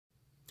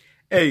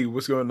Hey,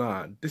 what's going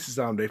on? This is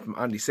Andre from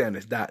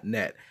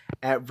AndySanders.net.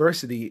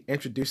 Adversity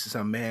introduces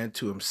a man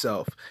to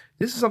himself.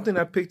 This is something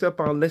I picked up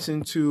on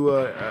listening to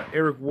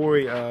Eric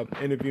Worre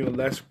interviewing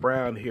Les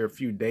Brown here a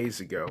few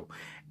days ago.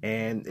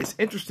 And it's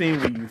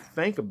interesting when you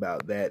think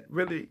about that.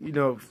 Really,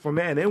 for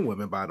men and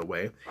women, by the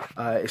way,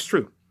 it's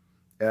true.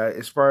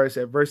 As far as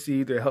adversity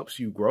either helps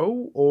you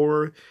grow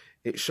or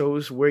it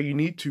shows where you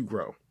need to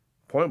grow.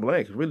 Point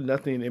blank, really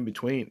nothing in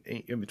between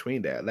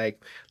that.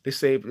 Like they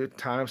say at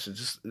times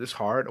it's just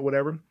hard or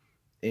whatever,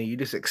 and you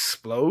just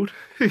explode.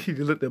 You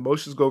just let the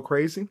emotions go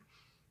crazy.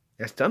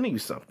 That's telling you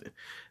something.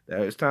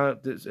 That it's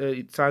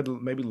time to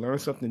maybe learn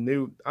something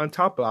new. On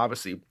top of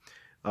obviously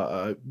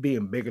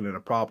being bigger than a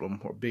problem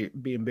or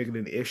being bigger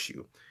than the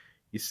issue,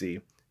 you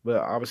see. But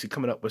obviously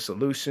coming up with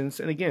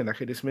solutions, and again,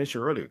 like I just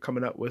mentioned earlier,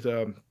 coming up with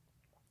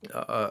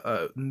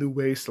new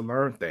ways to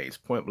learn things.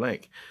 Point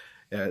blank.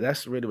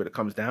 That's really what it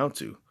comes down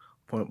to.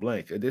 Point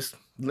blank. This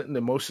letting the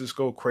emotions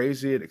go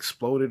crazy, it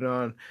exploded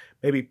on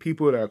maybe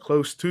people that are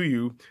close to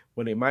you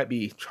when they might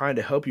be trying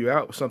to help you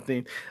out with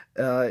something.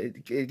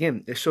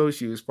 Again, it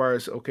shows you as far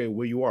as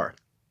where you are,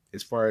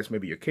 as far as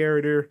maybe your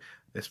character,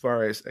 as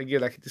far as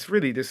again like it's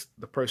really just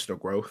the personal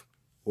growth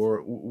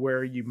or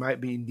where you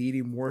might be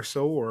needing more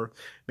so, or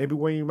maybe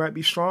where you might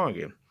be strong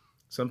in.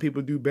 Some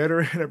people do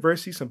better in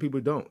adversity, some people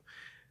don't.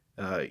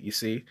 You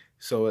see,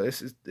 so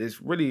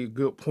it's really a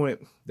good point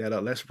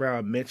that Les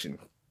Brown mentioned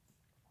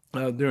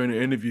during the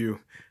interview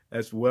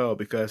as well,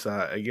 because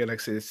again,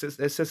 like I said,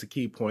 it's just a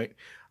key point.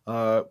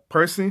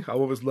 Personally, I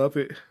always love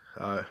it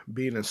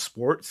being in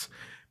sports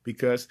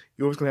because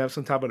you're always gonna have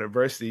some type of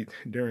adversity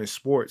during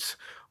sports.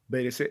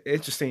 But it's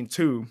interesting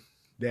too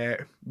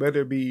that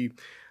whether it be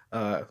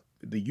the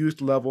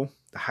youth level,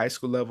 the high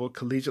school level,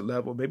 collegiate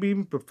level, maybe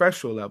even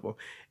professional level,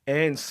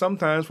 and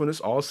sometimes when it's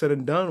all said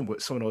and done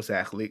with some of those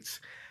athletes,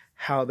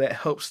 how that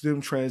helps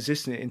them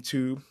transition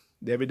into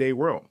the everyday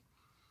world.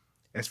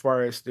 As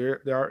far as there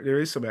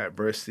is some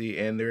adversity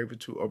and they're able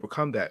to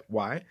overcome that.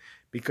 Why?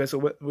 Because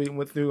of what we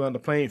went through on the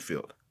playing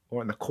field or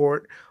on the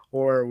court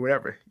or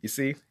whatever. You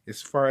see,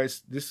 as far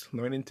as just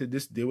learning to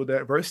just deal with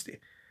that adversity.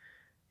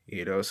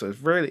 So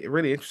it's really,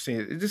 really interesting.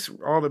 It's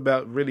just all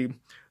about really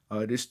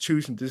just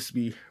choosing to just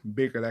be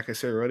bigger, like I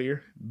said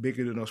earlier,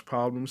 bigger than those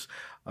problems,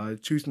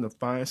 choosing to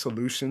find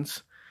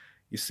solutions,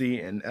 you see,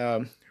 and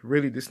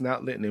really just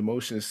not letting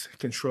emotions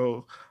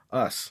control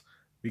us.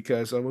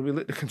 Because when we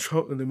let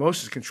the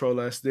emotions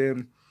control us,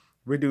 then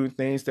we're doing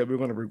things that we're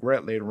going to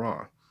regret later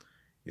on.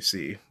 You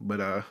see,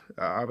 but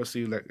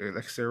obviously, like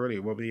I said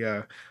earlier, when we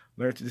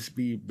learn to just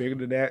be bigger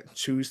than that,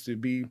 choose to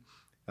be,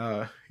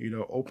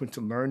 open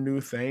to learn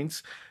new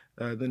things,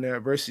 then the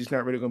adversity is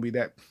not really going to be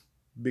that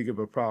big of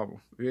a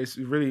problem. It's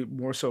really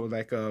more so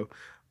like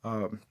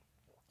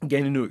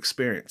gaining new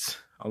experience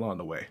along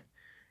the way.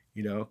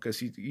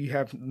 Because you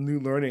have new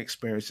learning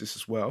experiences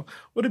as well.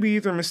 Would it be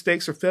either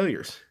mistakes or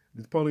failures?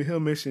 Napoleon Hill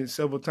mentioned it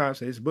several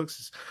times in his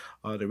books.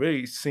 They're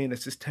really seen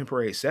as just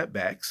temporary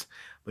setbacks,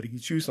 but if you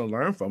choose to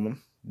learn from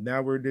them,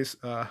 now we're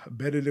just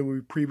better than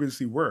we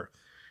previously were,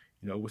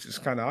 which is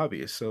kind of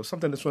obvious. So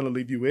something I just want to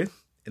leave you with.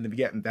 And if you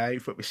got value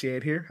for what we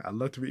shared here, I'd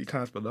love to read your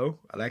comments below.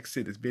 I'd like to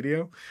see this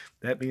video.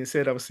 That being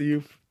said, I will see you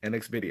in the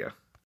next video.